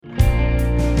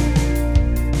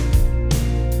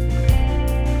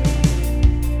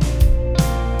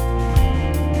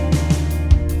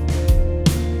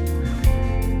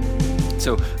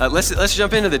Let's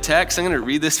jump into the text. I'm going to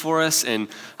read this for us. And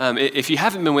if you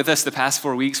haven't been with us the past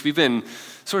 4 weeks, we've been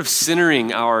sort of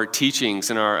centering our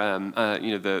teachings and our,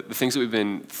 the things that we've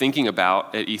been thinking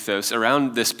about at Ethos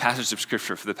around this passage of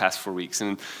Scripture for the past 4 weeks.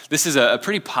 And this is a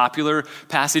pretty popular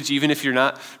passage, even if you're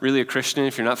not really a Christian,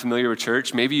 if you're not familiar with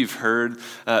church. Maybe you've heard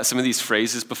some of these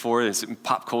phrases before. It's in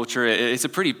pop culture. It's a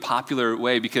pretty popular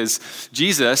way because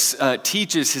Jesus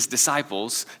teaches his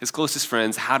disciples, his closest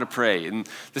friends, how to pray. And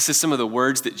this is some of the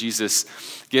words that Jesus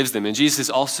gives them. And Jesus is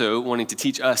also wanting to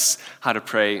teach us how to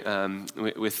pray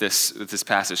with this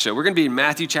passage. So we're going to be in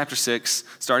Matthew chapter 6,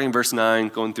 starting in verse 9,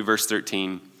 going through verse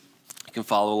 13. You can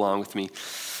follow along with me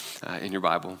in your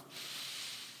Bible.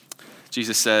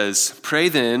 Jesus says, "Pray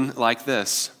then like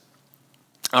this: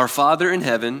 Our Father in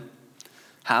heaven,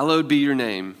 hallowed be your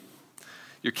name.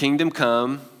 Your kingdom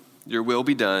come, your will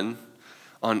be done,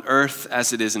 on earth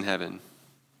as it is in heaven.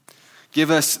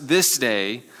 Give us this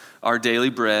day our daily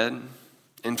bread,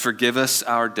 and forgive us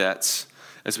our debts,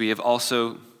 as we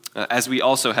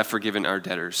also have forgiven our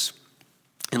debtors.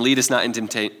 And lead us not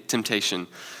into temptation,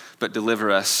 but deliver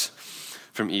us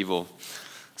from evil."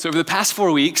 So over the past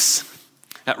 4 weeks,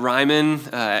 at Ryman,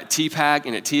 at TPAC,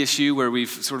 and at TSU, where we've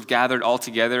sort of gathered all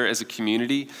together as a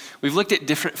community, we've looked at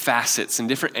different facets and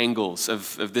different angles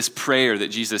of this prayer that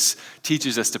Jesus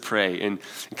teaches us to pray, and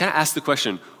kind of ask the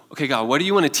question, okay, God, what do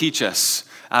you want to teach us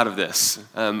out of this?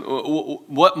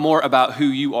 What more about who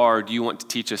you are do you want to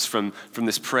teach us from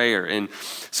this prayer? And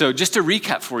so just to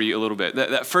recap for you a little bit,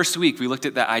 that first week we looked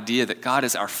at that idea that God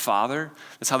is our Father.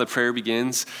 That's how the prayer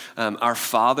begins. Our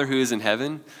Father who is in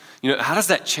heaven. You know, how does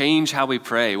that change how we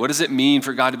pray? What does it mean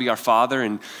for God to be our Father?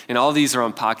 And all these are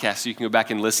on podcasts, so you can go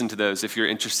back and listen to those if you're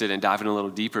interested in diving a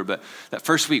little deeper. But that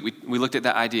first week, we looked at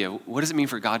that idea. What does it mean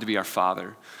for God to be our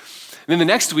Father? And then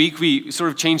the next week, we sort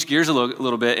of changed gears a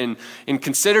little bit and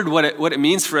considered what it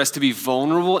means for us to be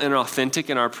vulnerable and authentic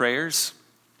in our prayers.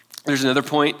 There's another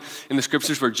point in the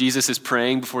scriptures where Jesus is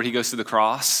praying before he goes to the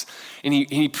cross, and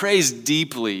he prays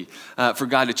deeply for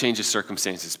God to change his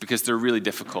circumstances because they're really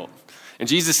difficult. And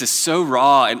Jesus is so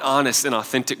raw and honest and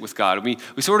authentic with God. And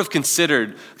we sort of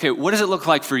considered, okay, what does it look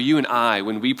like for you and I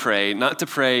when we pray, not to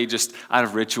pray just out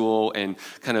of ritual and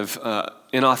kind of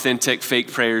inauthentic,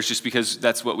 fake prayers just because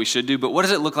that's what we should do, but what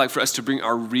does it look like for us to bring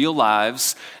our real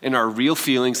lives and our real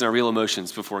feelings and our real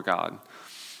emotions before God?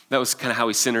 That was kind of how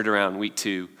we centered around week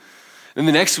 2. And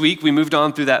the next week, we moved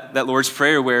on through that Lord's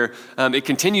Prayer where it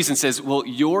continues and says, well,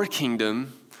 your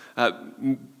kingdom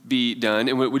be done,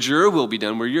 and would your will be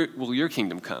done, will your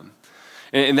kingdom come?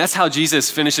 And that's how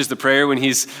Jesus finishes the prayer when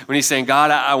he's saying,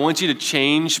 God, I want you to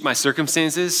change my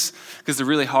circumstances because they're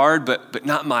really hard, but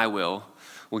not my will.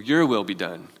 Will your will be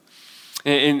done?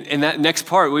 And that next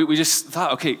part, we just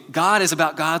thought, okay, God is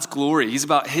about God's glory. He's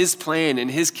about his plan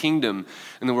and his kingdom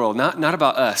in the world, not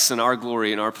about us and our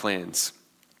glory and our plans.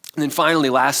 And then finally,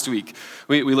 last week,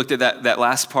 we looked at that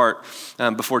last part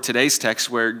before today's text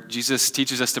where Jesus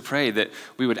teaches us to pray that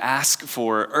we would ask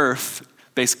for earth,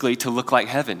 basically, to look like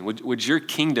heaven. Would your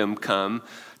kingdom come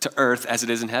to earth as it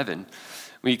is in heaven?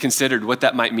 We considered what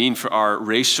that might mean for our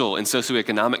racial and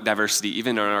socioeconomic diversity,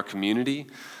 even in our community,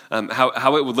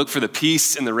 how it would look for the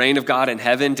peace and the reign of God in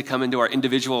heaven to come into our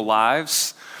individual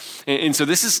lives. And so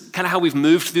this is kind of how we've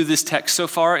moved through this text so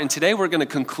far. And today we're going to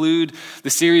conclude the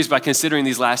series by considering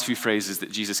these last few phrases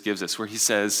that Jesus gives us, where he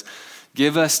says,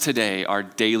 give us today our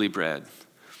daily bread.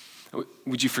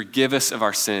 Would you forgive us of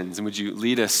our sins? And would you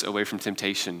lead us away from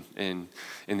temptation and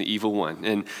the evil one?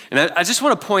 And I just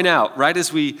want to point out, right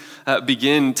as we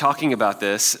begin talking about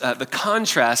this, the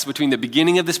contrast between the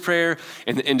beginning of this prayer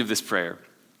and the end of this prayer.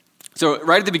 So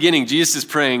right at the beginning, Jesus is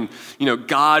praying,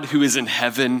 God who is in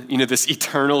heaven, this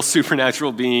eternal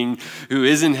supernatural being who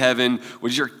is in heaven,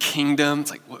 would your kingdom,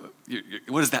 it's like,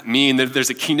 what does that mean? There's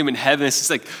a kingdom in heaven. It's this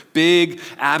like big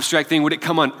abstract thing. Would it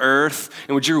come on earth?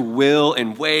 And would your will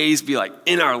and ways be like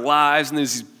in our lives? And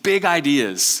there's these big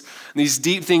ideas and these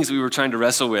deep things we were trying to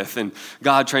wrestle with and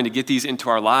God trying to get these into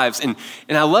our lives. And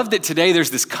I love that today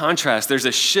there's this contrast. There's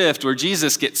a shift where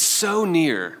Jesus gets so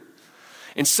near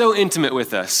and so intimate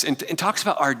with us and talks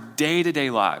about our day-to-day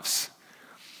lives.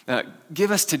 Give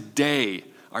us today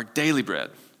our daily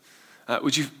bread.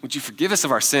 Would you forgive us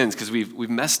of our sins because we've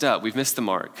messed up, we've missed the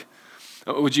mark?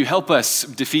 Would you help us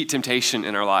defeat temptation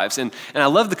in our lives? And I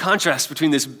love the contrast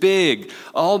between this big,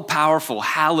 all-powerful,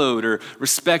 hallowed or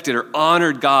respected or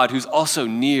honored God who's also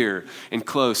near and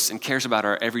close and cares about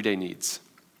our everyday needs.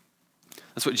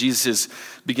 That's what Jesus is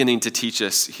beginning to teach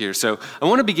us here. So I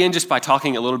want to begin just by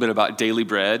talking a little bit about daily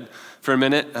bread for a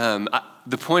minute.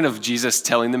 The point of Jesus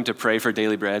telling them to pray for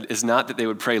daily bread is not that they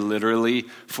would pray literally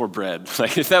for bread.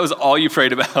 Like if that was all you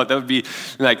prayed about, that would be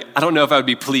like, I don't know if I would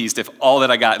be pleased if all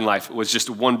that I got in life was just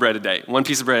one bread a day, one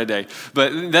piece of bread a day.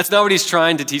 But that's not what he's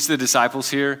trying to teach the disciples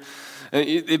here.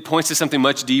 It points to something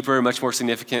much deeper, much more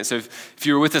significant. So if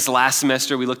you were with us last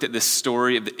semester, we looked at this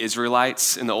story of the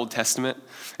Israelites in the Old Testament.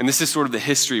 And this is sort of the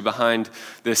history behind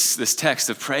this text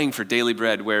of praying for daily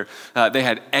bread, where they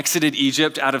had exited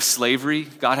Egypt out of slavery.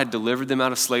 God had delivered them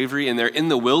out of slavery, and they're in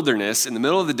the wilderness, in the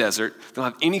middle of the desert. They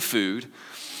don't have any food,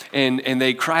 and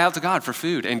they cry out to God for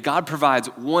food. And God provides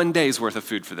one day's worth of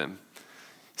food for them.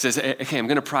 He says, okay, I'm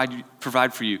going to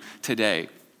provide for you today.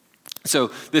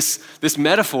 So this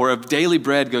metaphor of daily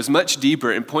bread goes much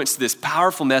deeper and points to this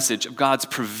powerful message of God's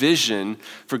provision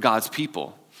for God's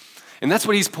people. And that's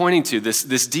what he's pointing to,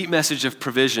 this deep message of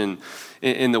provision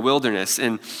in the wilderness.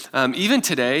 And even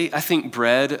today, I think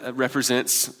bread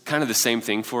represents kind of the same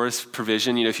thing for us,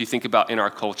 provision. You know, if you think about in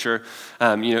our culture,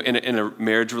 in a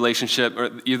marriage relationship, or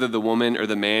either the woman or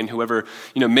the man, whoever,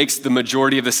 makes the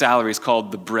majority of the salary is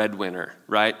called the breadwinner,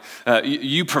 right?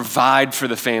 You provide for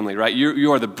the family, right?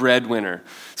 You are the breadwinner.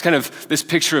 It's kind of this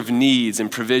picture of needs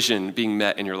and provision being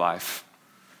met in your life.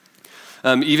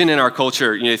 Even in our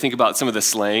culture, think about some of the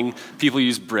slang. People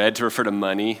use bread to refer to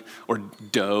money or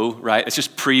dough, right? It's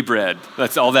just pre-bread.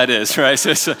 That's all that is, right?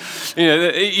 So,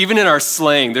 even in our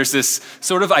slang, there's this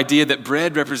sort of idea that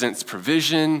bread represents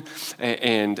provision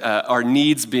and our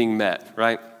needs being met,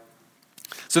 right?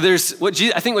 So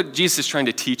I think what Jesus is trying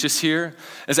to teach us here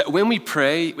is that when we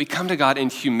pray, we come to God in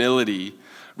humility,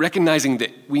 recognizing that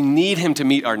we need him to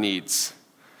meet our needs.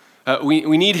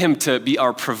 We need him to be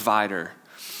our provider.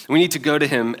 We need to go to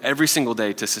him every single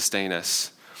day to sustain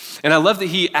us. And I love that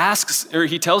he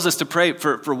tells us to pray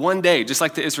for one day, just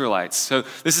like the Israelites. So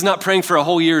this is not praying for a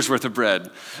whole year's worth of bread.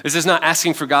 This is not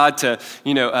asking for God to,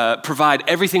 provide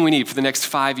everything we need for the next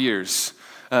 5 years.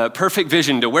 Perfect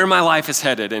vision to where my life is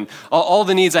headed and all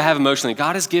the needs I have emotionally.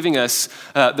 God is giving us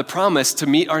the promise to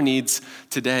meet our needs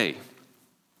today.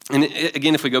 And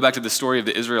again, if we go back to the story of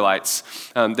the Israelites,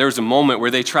 there was a moment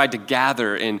where they tried to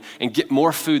gather and get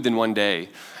more food than one day.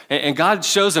 And God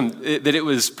shows them that it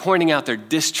was pointing out their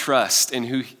distrust in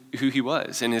who he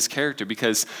was and his character,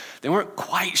 because they weren't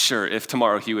quite sure if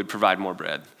tomorrow he would provide more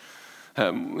bread.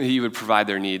 He would provide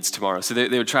their needs tomorrow. So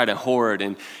they would try to hoard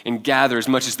and gather as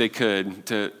much as they could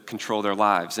to control their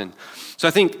lives. And so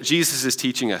I think Jesus is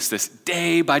teaching us this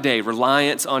day by day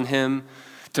reliance on him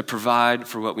to provide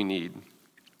for what we need.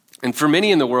 And for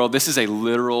many in the world, this is a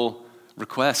literal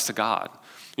request to God.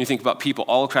 You think about people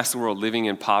all across the world living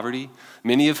in poverty,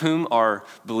 many of whom are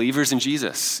believers in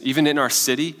Jesus. Even in our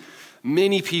city,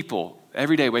 many people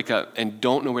every day wake up and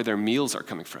don't know where their meals are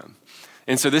coming from.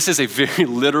 And so this is a very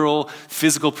literal,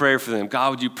 physical prayer for them.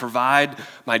 God, would you provide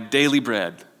my daily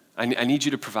bread? I need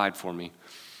you to provide for me.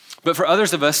 But for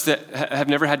others of us that have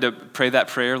never had to pray that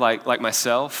prayer like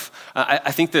myself,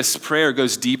 I think this prayer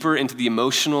goes deeper into the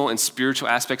emotional and spiritual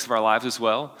aspects of our lives as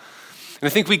well. And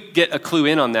I think we get a clue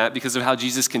in on that because of how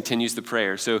Jesus continues the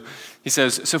prayer. So he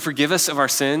says, so forgive us of our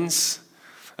sins,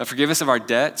 forgive us of our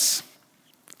debts,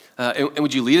 and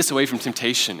would you lead us away from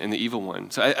temptation and the evil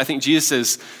one? So I think Jesus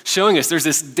is showing us there's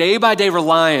this day-by-day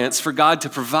reliance for God to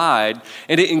provide,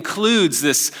 and it includes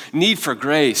this need for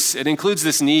grace. It includes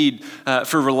this need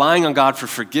for relying on God for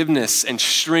forgiveness and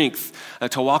strength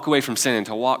to walk away from sin and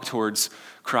to walk towards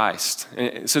Christ.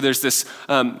 So there's this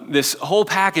whole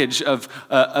package of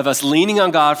us leaning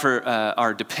on God for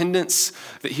our dependence,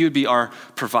 that he would be our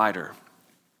provider.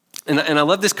 And I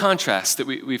love this contrast that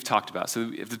we've talked about. So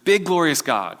we have the big, glorious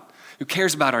God who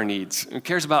cares about our needs, who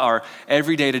cares about our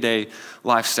every day-to-day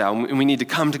lifestyle. And we need to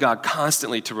come to God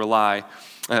constantly to rely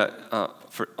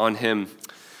on him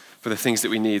for the things that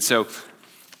we need. So,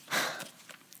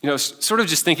 sort of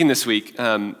just thinking this week,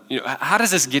 how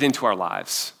does this get into our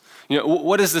lives?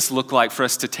 What does this look like for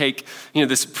us to take,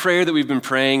 this prayer that we've been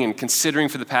praying and considering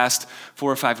for the past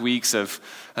 4 or 5 weeks of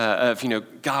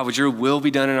God, would your will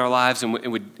be done in our lives? And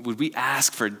would we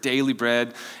ask for daily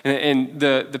bread? And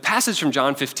the passage from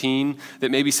John 15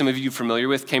 that maybe some of you are familiar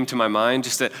with came to my mind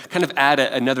just to kind of add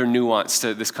another nuance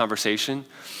to this conversation.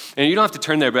 And you don't have to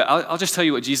turn there, but I'll just tell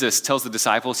you what Jesus tells the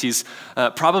disciples. He's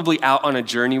probably out on a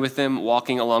journey with them,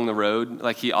 walking along the road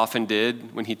like he often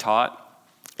did when he taught.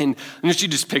 And you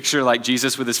just picture like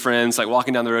Jesus with his friends, like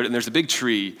walking down the road, and there's a big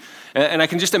tree. And I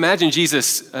can just imagine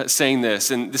Jesus saying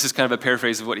this, and this is kind of a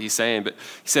paraphrase of what he's saying, but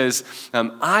he says,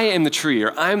 I am the tree,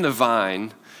 or I am the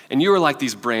vine, and you are like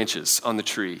these branches on the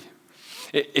tree.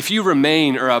 If you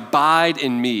remain or abide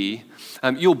in me,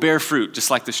 you'll bear fruit just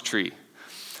like this tree.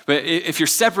 But if you're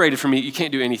separated from me, you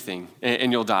can't do anything,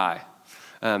 and you'll die.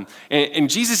 And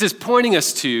Jesus is pointing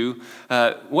us to,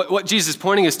 what Jesus is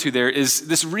pointing us to there is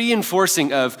this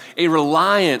reinforcing of a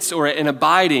reliance or an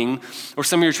abiding, or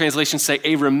some of your translations say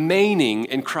a remaining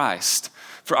in Christ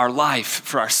for our life,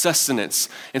 for our sustenance,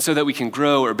 and so that we can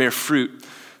grow or bear fruit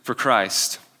for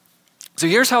Christ. So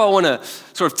here's how I want to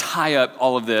sort of tie up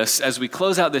all of this as we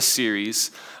close out this series.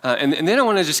 And then I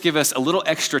want to just give us a little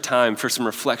extra time for some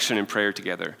reflection and prayer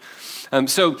together.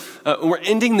 So we're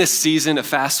ending this season of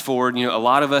Fast Forward. A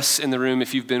lot of us in the room,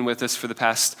 if you've been with us for the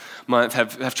past month,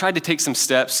 have tried to take some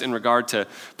steps in regard to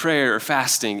prayer or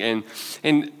fasting.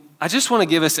 And I just want to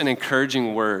give us an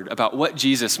encouraging word about what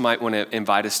Jesus might want to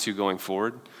invite us to going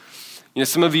forward.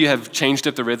 Some of you have changed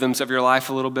up the rhythms of your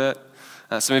life a little bit.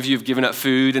 Some of you have given up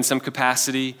food in some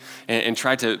capacity and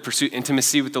tried to pursue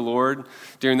intimacy with the Lord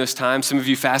during those times. Some of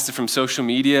you fasted from social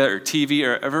media or TV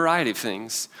or a variety of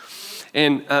things.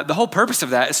 And the whole purpose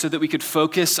of that is so that we could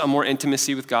focus on more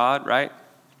intimacy with God, right?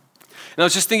 And I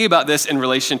was just thinking about this in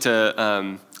relation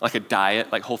to like a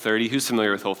diet, like Whole30. Who's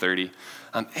familiar with Whole30?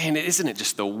 And isn't it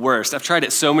just the worst? I've tried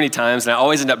it so many times, and I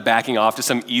always end up backing off to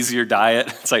some easier diet.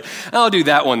 It's like, I'll do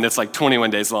that one that's like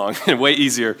 21 days long, way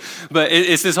easier. But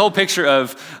it's this whole picture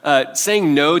of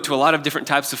saying no to a lot of different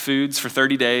types of foods for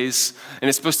 30 days, and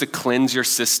it's supposed to cleanse your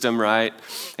system, right?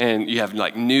 And you have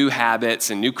like new habits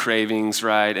and new cravings,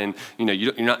 right? And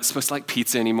you're not supposed to like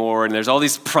pizza anymore, and there's all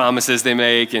these promises they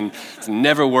make, and it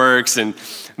never works.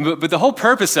 But the whole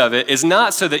purpose of it is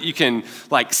not so that you can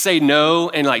like say no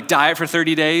and like diet for 30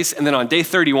 days, and then on day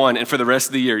 31 and for the rest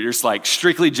of the year, you're just like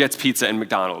strictly Jets Pizza and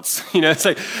McDonald's. It's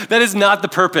like, that is not the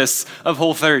purpose of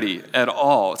Whole30 at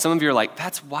all. Some of you are like,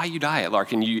 that's why you diet,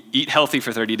 Larkin. You eat healthy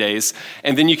for 30 days,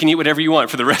 and then you can eat whatever you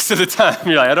want for the rest of the time.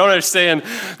 You're like, I don't understand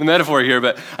the metaphor here,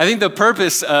 but I think the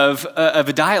purpose of a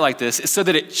diet like this is so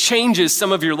that it changes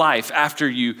some of your life after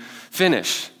you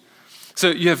finish. So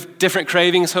you have different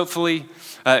cravings, hopefully.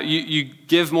 You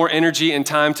give more energy and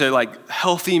time to like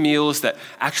healthy meals that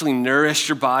actually nourish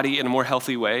your body in a more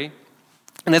healthy way.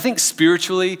 And I think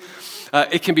spiritually,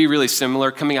 it can be really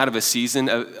similar coming out of a season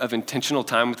of intentional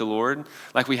time with the Lord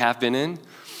like we have been in.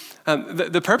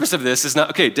 The purpose of this is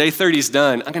not, okay, day 30 is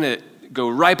done. I'm going to go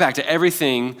right back to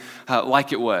everything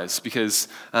like it was because,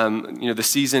 the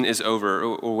season is over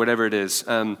or whatever it is.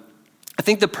 I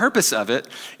think the purpose of it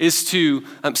is to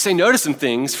say no to some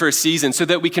things for a season so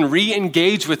that we can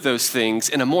re-engage with those things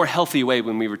in a more healthy way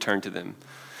when we return to them.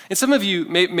 And some of you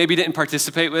maybe didn't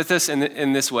participate with us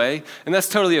in this way, and that's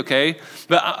totally okay.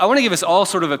 But I want to give us all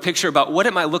sort of a picture about what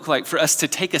it might look like for us to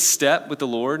take a step with the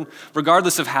Lord,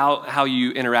 regardless of how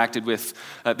you interacted with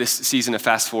this season of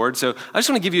Fast Forward. So I just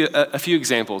want to give you a few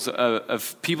examples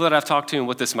of people that I've talked to and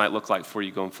what this might look like for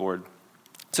you going forward.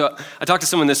 So I talked to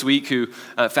someone this week who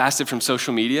fasted from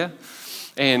social media,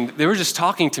 and they were just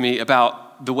talking to me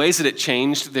about the ways that it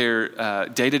changed their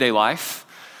day-to-day life.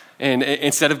 And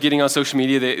instead of getting on social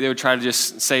media, they would try to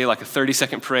just say like a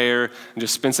 30-second prayer and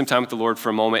just spend some time with the Lord for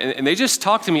a moment. And they just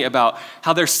talked to me about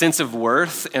how their sense of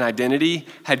worth and identity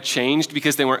had changed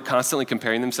because they weren't constantly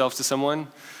comparing themselves to someone.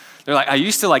 They're like, I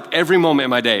used to like every moment in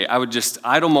my day, I would just,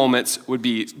 idle moments would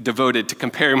be devoted to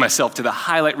comparing myself to the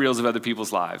highlight reels of other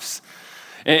people's lives.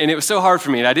 And it was so hard for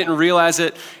me, and I didn't realize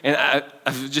it, and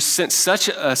I've just sensed such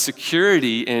a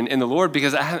security in the Lord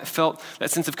because I haven't felt that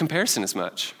sense of comparison as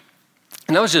much.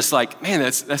 And I was just like, man,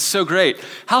 that's so great.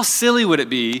 How silly would it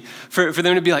be for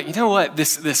them to be like, you know what,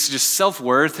 this just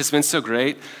self-worth has been so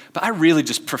great, but I really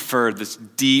just prefer this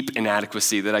deep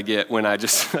inadequacy that I get when I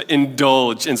just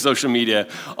indulge in social media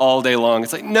all day long.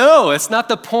 It's like, no, it's not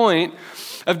the point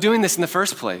of doing this in the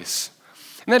first place.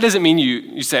 And that doesn't mean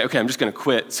you say, okay, I'm just going to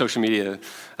quit social media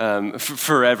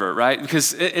forever, right?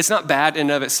 Because it's not bad in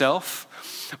and of itself.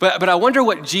 But I wonder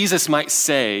what Jesus might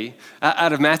say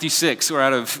out of Matthew 6 or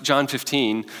out of John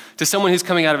 15 to someone who's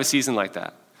coming out of a season like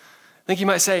that. I think he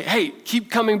might say, hey,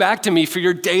 keep coming back to me for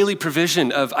your daily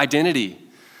provision of identity,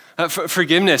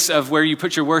 forgiveness of where you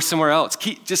put your worth somewhere else.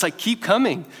 Keep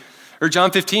coming. Or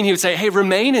John 15, he would say, hey,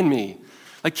 remain in me.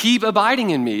 Like, keep abiding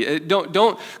in me.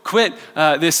 Don't quit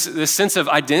this sense of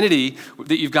identity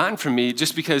that you've gotten from me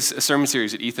just because a sermon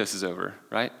series at Ethos is over,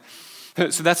 right?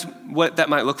 So that's what that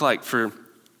might look like for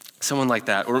someone like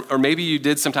that. Or maybe you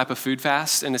did some type of food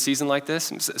fast in a season like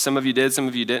this. Some of you did, some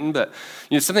of you didn't. But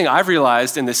something I've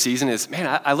realized in this season is,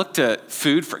 man, I look to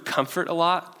food for comfort a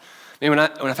lot. I mean,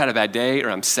 when I've had a bad day or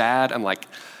I'm sad, I'm like,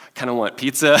 kind of want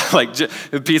pizza. Like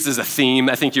pizza is a theme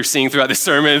I think you're seeing throughout the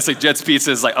sermon. It's like Jets Pizza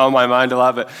is like on my mind a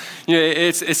lot. But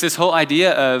it's this whole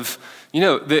idea of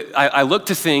I look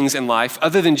to things in life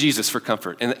other than Jesus for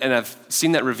comfort, and I've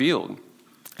seen that revealed.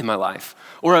 in my life.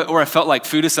 Or I felt like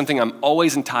food is something I'm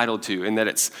always entitled to, and that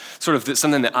it's sort of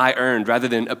something that I earned rather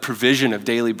than a provision of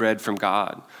daily bread from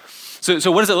God.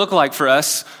 So what does it look like for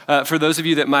us, for those of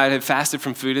you that might have fasted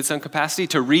from food in some capacity,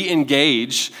 to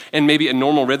re-engage in maybe a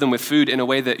normal rhythm with food in a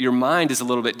way that your mind is a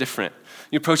little bit different?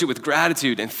 You approach it with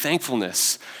gratitude and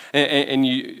thankfulness, and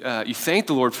you thank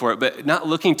the Lord for it, but not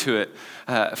looking to it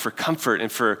for comfort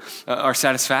and for our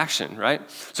satisfaction, right?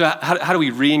 So how do we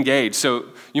re-engage? So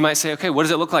you might say, okay, what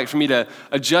does it look like for me to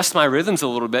adjust my rhythms a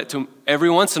little bit to every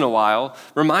once in a while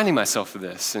reminding myself of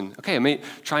this? And okay, I may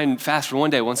try and fast for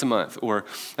one day once a month. Or,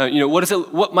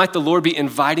 what might the Lord be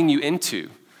inviting you into?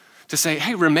 To say,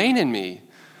 hey, remain in me.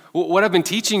 What I've been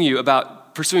teaching you about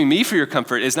pursuing me for your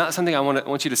comfort is not something I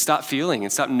want you to stop feeling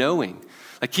and stop knowing.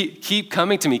 Like keep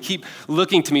coming to me, keep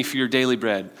looking to me for your daily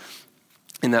bread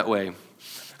in that way.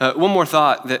 One more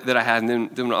thought that I had, and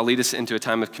then I'll lead us into a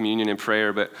time of communion and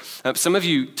prayer. But some of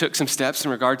you took some steps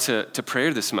in regard to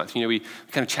prayer this month. We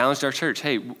kind of challenged our church,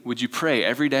 hey, would you pray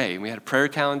every day? And we had a prayer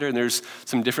calendar, and there's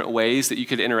some different ways that you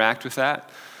could interact with that.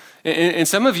 And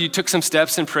some of you took some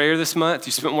steps in prayer this month.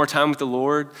 You spent more time with the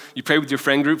Lord. You prayed with your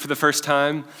friend group for the first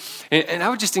time. And I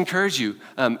would just encourage you,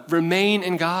 remain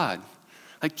in God.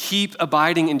 Like keep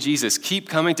abiding in Jesus. Keep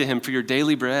coming to him for your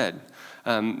daily bread.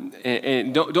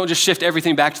 And don't just shift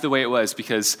everything back to the way it was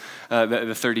because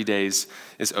the 30 days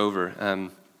is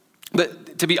over.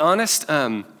 But to be honest,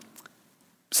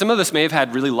 some of us may have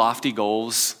had really lofty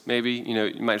goals, maybe.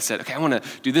 You might have said, okay, I want to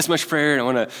do this much prayer, and I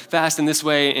want to fast in this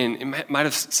way, and it might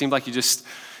have seemed like you just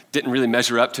didn't really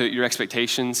measure up to your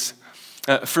expectations.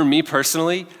 For me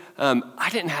personally, I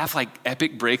didn't have like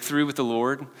epic breakthrough with the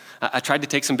Lord. I tried to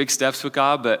take some big steps with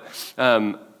God, but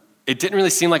it didn't really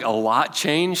seem like a lot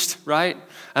changed, right?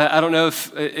 I don't know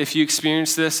if you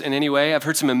experienced this in any way. I've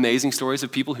heard some amazing stories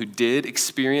of people who did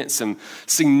experience some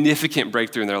significant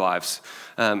breakthrough in their lives,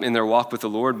 in their walk with the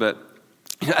Lord. But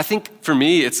I think for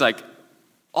me, it's like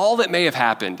all that may have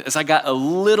happened is I got a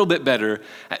little bit better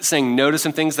at saying no to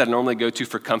some things that I normally go to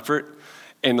for comfort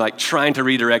and like trying to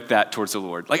redirect that towards the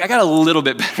Lord. Like I got a little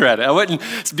bit better at it. I wouldn't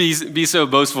be so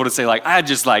boastful to say like,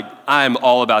 I'm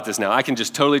all about this now. I can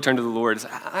just totally turn to the Lord.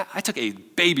 I took a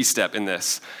baby step in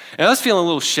this. And I was feeling a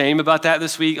little shame about that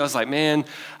this week. I was like, man,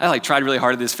 I like tried really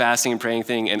hard at this fasting and praying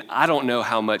thing, and I don't know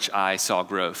how much I saw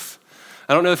growth.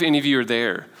 I don't know if any of you are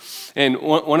there. And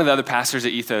one of the other pastors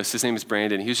at Ethos, his name is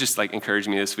Brandon, he was just like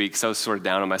encouraging me this week because I was sort of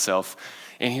down on myself.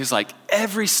 And he was like,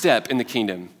 every step in the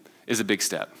kingdom is a big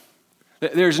step.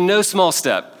 There's no small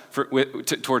step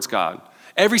towards God.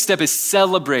 Every step is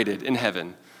celebrated in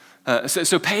heaven.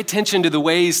 So pay attention to the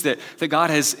ways that God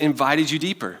has invited you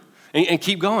deeper. And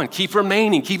keep going, keep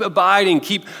remaining, keep abiding,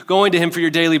 keep going to him for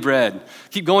your daily bread.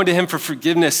 Keep going to him for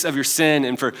forgiveness of your sin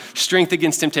and for strength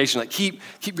against temptation. Like keep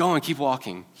going, keep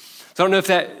walking. So I don't know if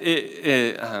that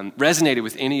resonated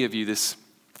with any of you this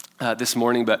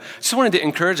morning, but I just wanted to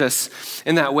encourage us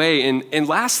in that way. And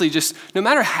lastly, just no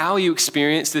matter how you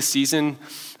experience this season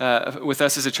with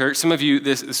us as a church, some of you,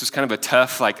 this was kind of a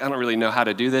tough, like, I don't really know how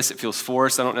to do this. It feels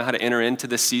forced. I don't know how to enter into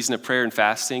this season of prayer and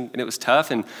fasting. And it was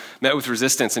tough and met with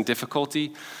resistance and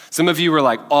difficulty. Some of you were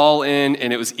like all in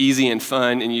and it was easy and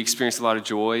fun and you experienced a lot of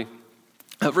joy.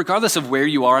 Regardless of where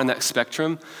you are on that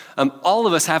spectrum, all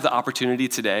of us have the opportunity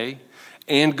today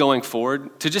and going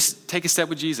forward to just take a step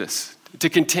with Jesus, to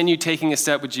continue taking a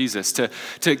step with Jesus,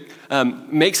 to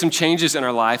make some changes in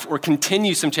our life or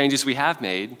continue some changes we have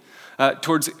made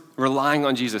towards relying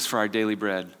on Jesus for our daily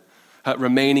bread,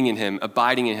 remaining in him,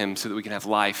 abiding in him so that we can have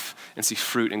life and see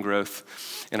fruit and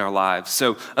growth in our lives.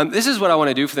 So this is what I want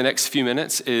to do for the next few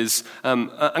minutes is I'm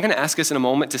going to ask us in a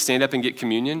moment to stand up and get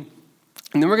communion.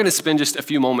 And then we're going to spend just a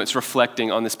few moments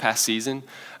reflecting on this past season,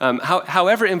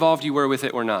 however involved you were with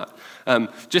it or not,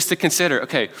 just to consider,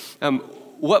 okay,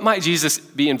 what might Jesus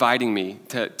be inviting me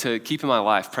to keep in my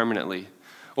life permanently?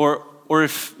 Or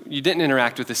if you didn't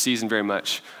interact with this season very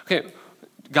much, okay,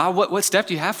 God, what step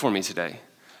do you have for me today?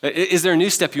 Is there a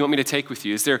new step you want me to take with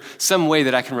you? Is there some way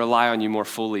that I can rely on you more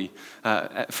fully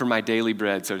for my daily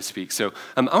bread, so to speak? So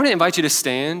I want to invite you to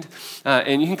stand,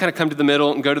 and you can kind of come to the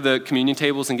middle and go to the communion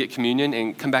tables and get communion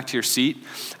and come back to your seat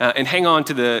and hang on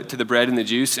to the bread and the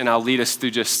juice, and I'll lead us through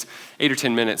just 8 or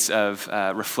 10 minutes of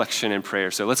reflection and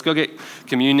prayer. So let's go get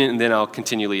communion, and then I'll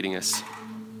continue leading us.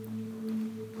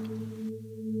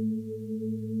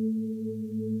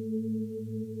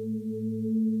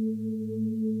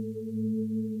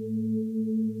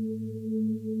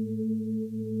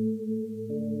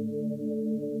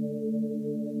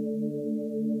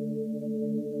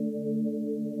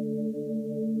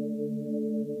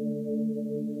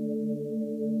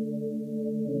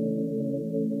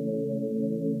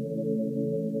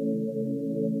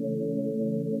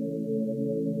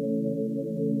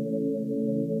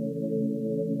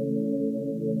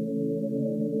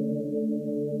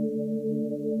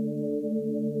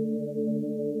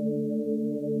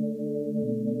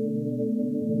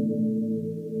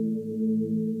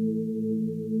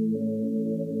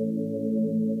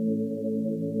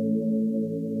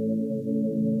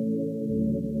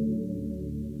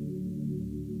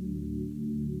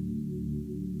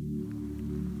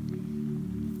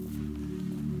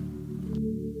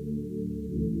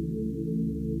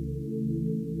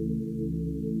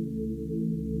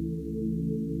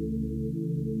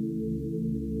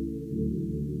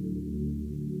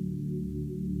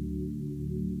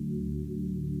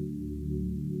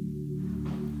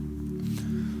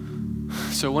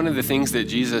 So one of the things that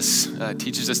Jesus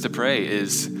teaches us to pray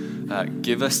is,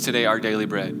 give us today our daily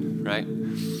bread, right?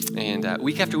 And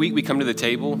week after week, we come to the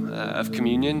table of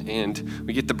communion, and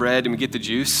we get the bread and we get the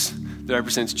juice that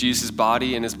represents Jesus'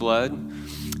 body and his blood.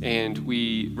 And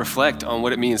we reflect on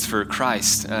what it means for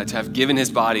Christ to have given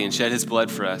his body and shed his blood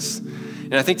for us.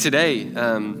 And I think today,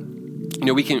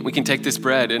 we can take this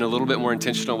bread in a little bit more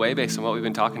intentional way based on what we've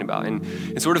been talking about,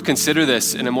 and sort of consider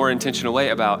this in a more intentional way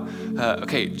about,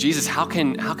 okay, Jesus, how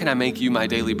can I make you my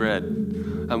daily bread?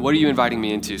 What are you inviting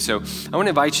me into? So I want to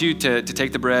invite you to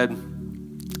take the bread.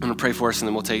 I'm going to pray for us, and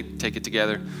then we'll take it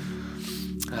together.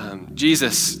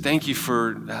 Jesus, thank you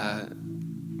for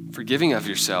giving of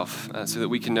yourself so that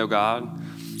we can know God.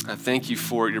 Thank you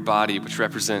for your body, which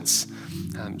represents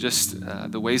just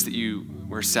the ways that you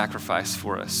were sacrificed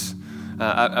for us.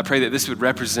 I pray that this would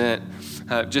represent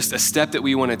just a step that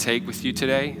we want to take with you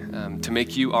today to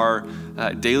make you our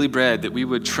daily bread, that we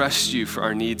would trust you for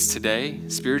our needs today,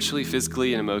 spiritually,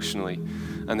 physically, and emotionally,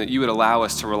 and that you would allow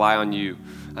us to rely on you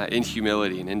in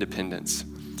humility and independence.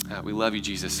 We love you,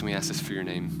 Jesus, and we ask this for your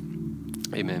name.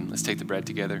 Amen. Let's take the bread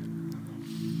together.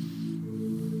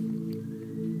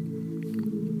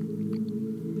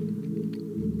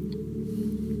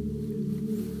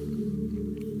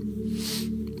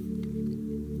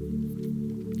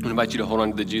 I invite you to hold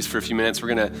on to the juice for a few minutes.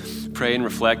 We're going to pray and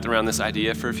reflect around this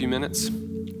idea for a few minutes.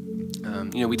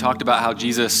 We talked about how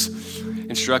Jesus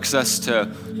instructs us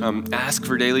to ask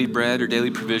for daily bread or daily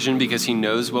provision because he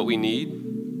knows what we need.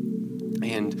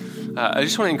 And I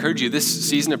just want to encourage you, this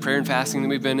season of prayer and fasting that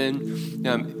we've been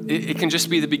in, it can just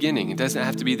be the beginning. It doesn't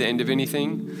have to be the end of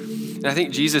anything. And I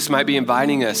think Jesus might be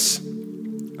inviting us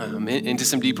into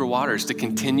some deeper waters, to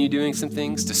continue doing some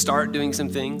things, to start doing some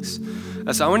things.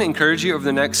 So I want to encourage you over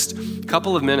the next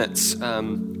couple of minutes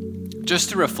just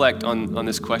to reflect on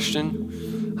this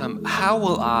question. How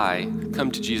will I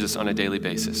come to Jesus on a daily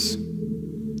basis?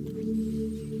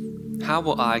 How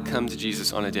will I come to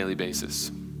Jesus on a daily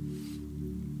basis?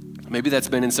 Maybe that's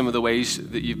been in some of the ways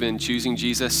that you've been choosing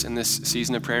Jesus in this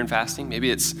season of prayer and fasting.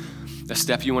 Maybe it's a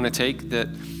step you want to take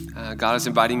that God is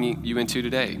inviting you into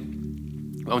today.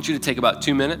 I want you to take about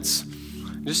 2 minutes,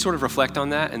 just sort of reflect on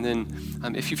that, and then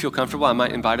if you feel comfortable, I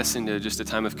might invite us into just a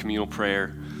time of communal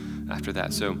prayer after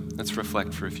that. So let's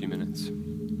reflect for a few minutes.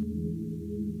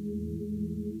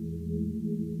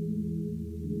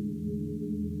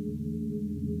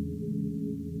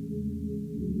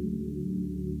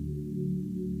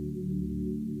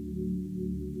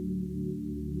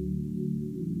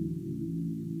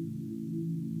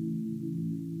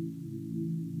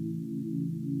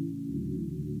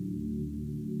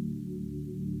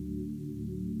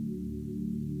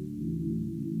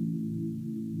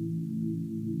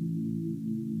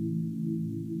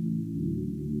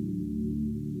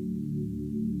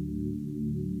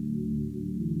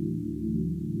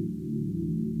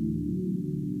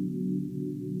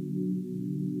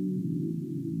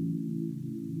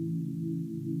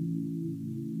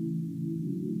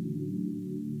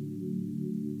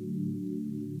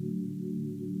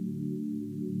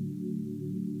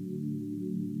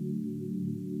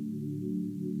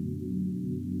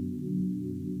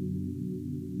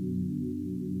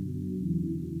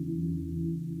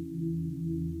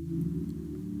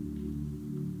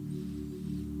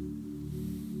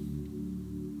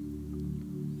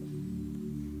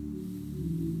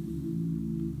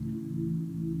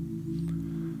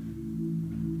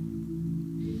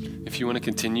 If you want to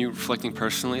continue reflecting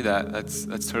personally, that's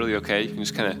totally okay. You can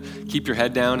just kind of keep your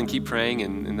head down and keep praying,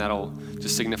 and that'll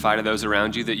just signify to those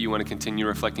around you that you want to continue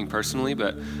reflecting personally.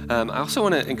 But I also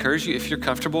want to encourage you, if you're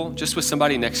comfortable, just with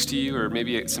somebody next to you or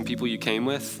maybe some people you came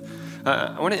with,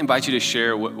 I want to invite you to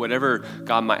share whatever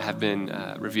God might have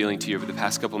been revealing to you over the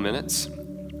past couple minutes.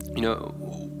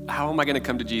 How am I going to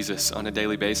come to Jesus on a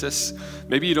daily basis?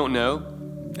 Maybe you don't know.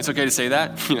 It's okay to say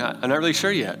that. I'm not really sure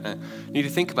yet. I need to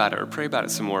think about it or pray about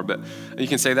it some more, but you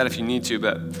can say that if you need to.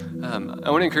 But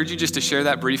I want to encourage you just to share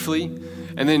that briefly,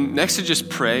 and then next to just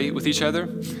pray with each other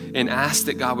and ask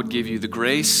that God would give you the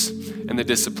grace and the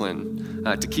discipline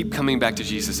to keep coming back to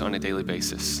Jesus on a daily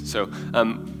basis. So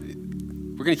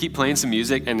we're going to keep playing some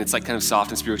music, and it's like kind of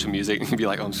soft and spiritual music. You can be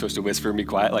like, oh, I'm supposed to whisper and be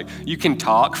quiet. Like, you can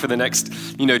talk for the next,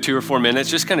 2 or 4 minutes.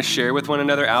 Just kind of share with one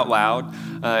another out loud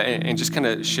and just kind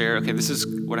of share, okay, this is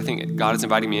what I think God is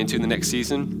inviting me into in the next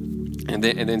season. And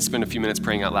then spend a few minutes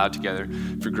praying out loud together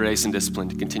for grace and discipline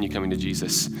to continue coming to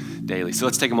Jesus daily. So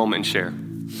let's take a moment and share.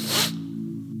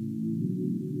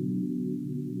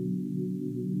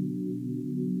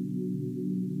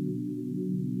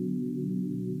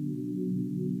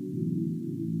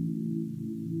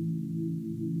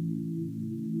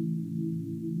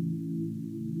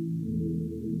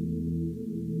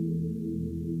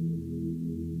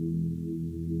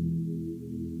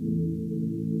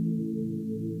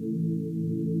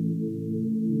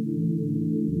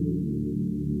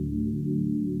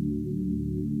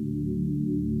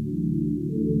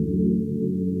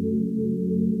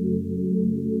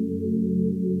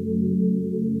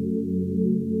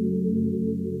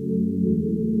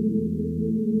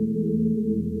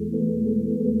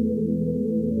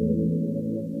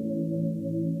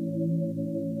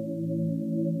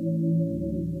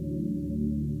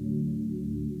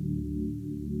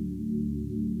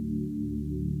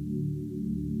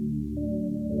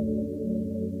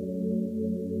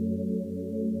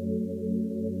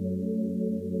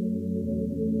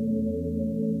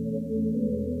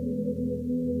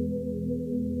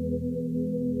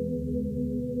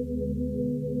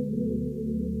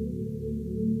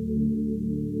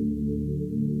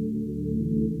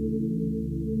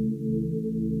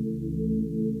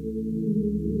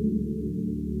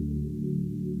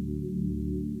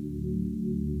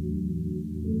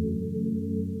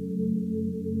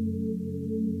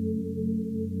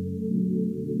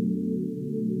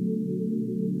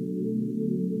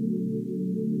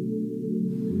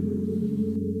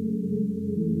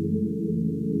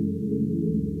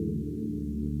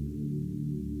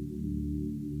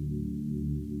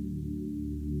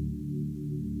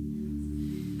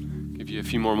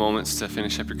 few more moments to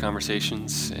finish up your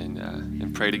conversations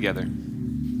and pray together.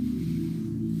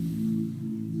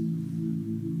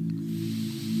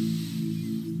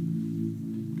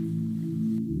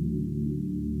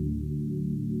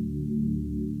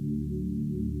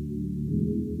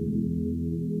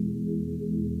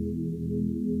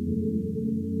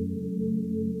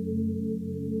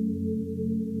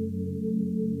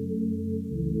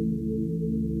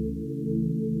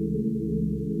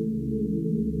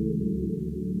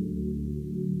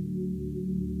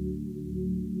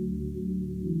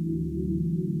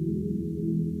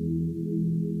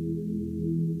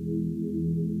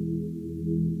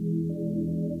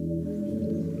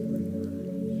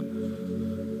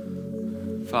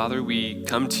 Father, we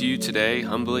come to you today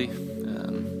humbly.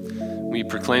 We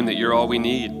proclaim that you're all we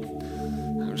need,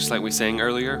 just like we sang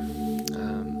earlier.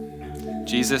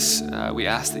 Jesus, we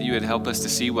ask that you would help us to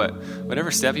see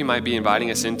whatever step you might be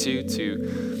inviting us into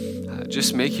to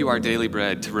just make you our daily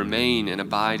bread, to remain and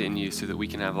abide in you so that we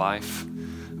can have life.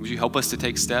 Would you help us to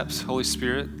take steps, Holy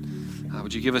Spirit?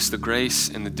 Would you give us the grace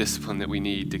and the discipline that we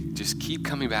need to just keep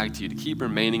coming back to you, to keep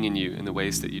remaining in you in the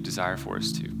ways that you desire for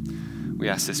us to? We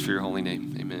ask this for your holy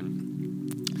name.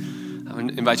 Amen. I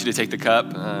would invite you to take the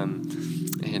cup. The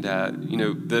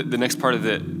next part of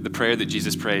the prayer that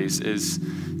Jesus prays is,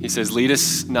 he says, lead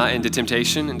us not into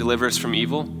temptation and deliver us from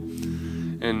evil.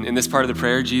 And in this part of the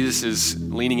prayer, Jesus is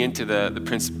leaning into the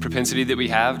propensity that we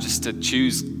have just to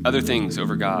choose other things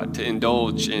over God, to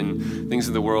indulge in things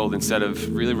of the world instead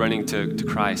of really running to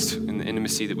Christ and the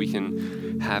intimacy that we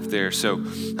can have there. So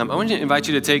I want to invite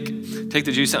you to take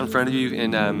the juice out in front of you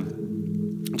and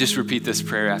just repeat this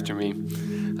prayer after me.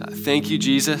 Thank you,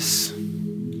 Jesus,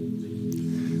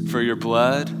 for your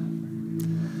blood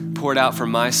poured out for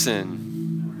my sin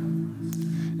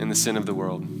and the sin of the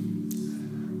world.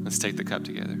 Let's take the cup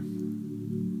together. I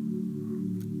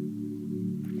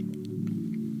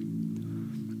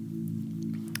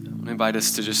want to invite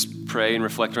us to just pray and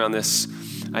reflect around this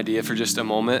idea for just a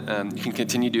moment. You can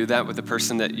continue to do that with the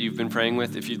person that you've been praying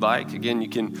with if you'd like. Again, you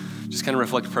can just kind of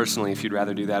reflect personally if you'd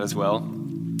rather do that as well.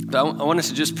 But I want us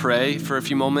to just pray for a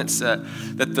few moments that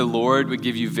the Lord would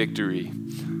give you victory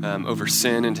over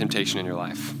sin and temptation in your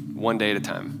life, one day at a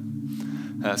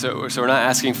time. So we're not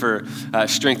asking for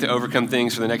strength to overcome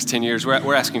things for the next 10 years.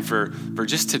 We're asking for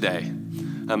just today.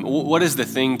 What is the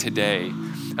thing today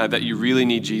that you really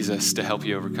need Jesus to help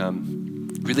you overcome?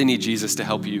 Really need Jesus to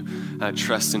help you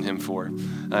trust in him for.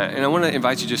 And I want to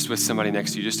invite you just with somebody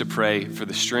next to you just to pray for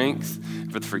the strength,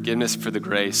 for the forgiveness, for the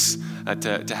grace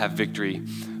to have victory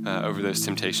over those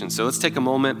temptations. So let's take a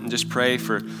moment and just pray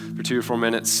for 2 or 4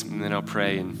 minutes, and then I'll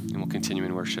pray and we'll continue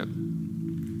in worship.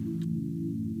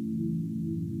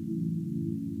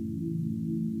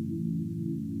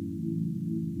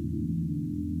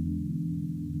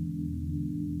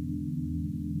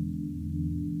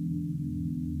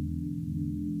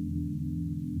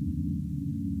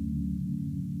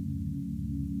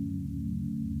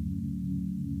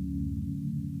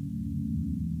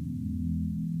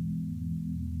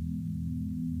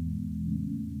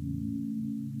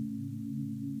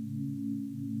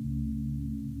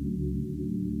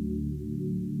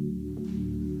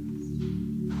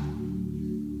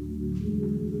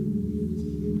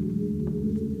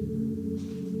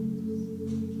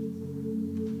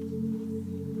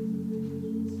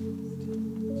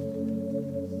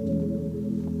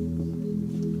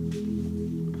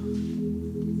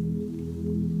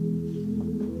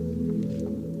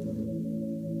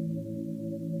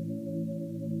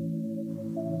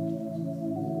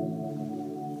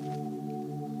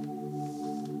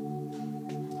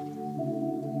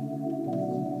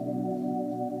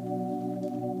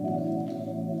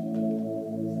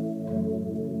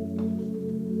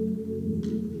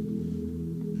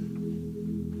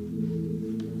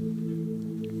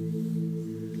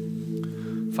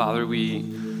 Father, we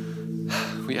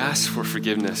ask for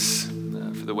forgiveness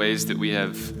for the ways that we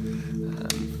have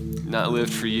not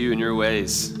lived for you in your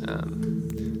ways.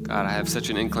 God, I have such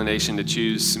an inclination to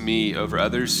choose me over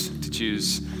others, to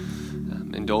choose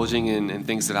indulging in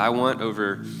things that I want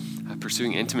over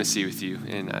pursuing intimacy with you.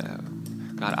 And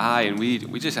God,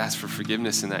 we just ask for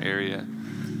forgiveness in that area.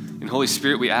 And Holy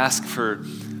Spirit, we ask for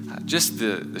just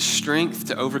the strength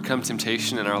to overcome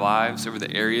temptation in our lives over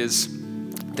the areas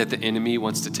that the enemy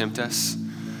wants to tempt us,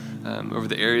 over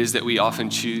the areas that we often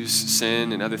choose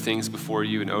sin and other things before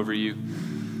you and over you.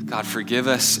 God, forgive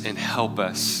us and help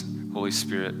us, Holy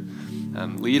Spirit.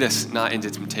 Lead us not into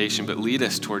temptation, but lead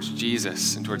us towards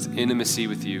Jesus and towards intimacy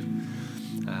with you.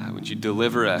 Would you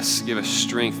deliver us, give us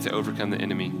strength to overcome the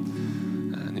enemy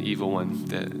and the evil one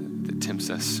that tempts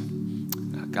us.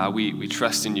 God, we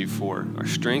trust in you for our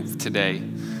strength today,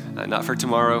 not for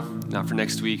tomorrow, not for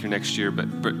next week or next year,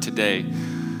 but today.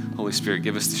 Holy Spirit,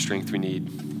 give us the strength we need.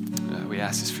 We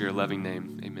ask this for your loving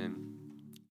name. Amen.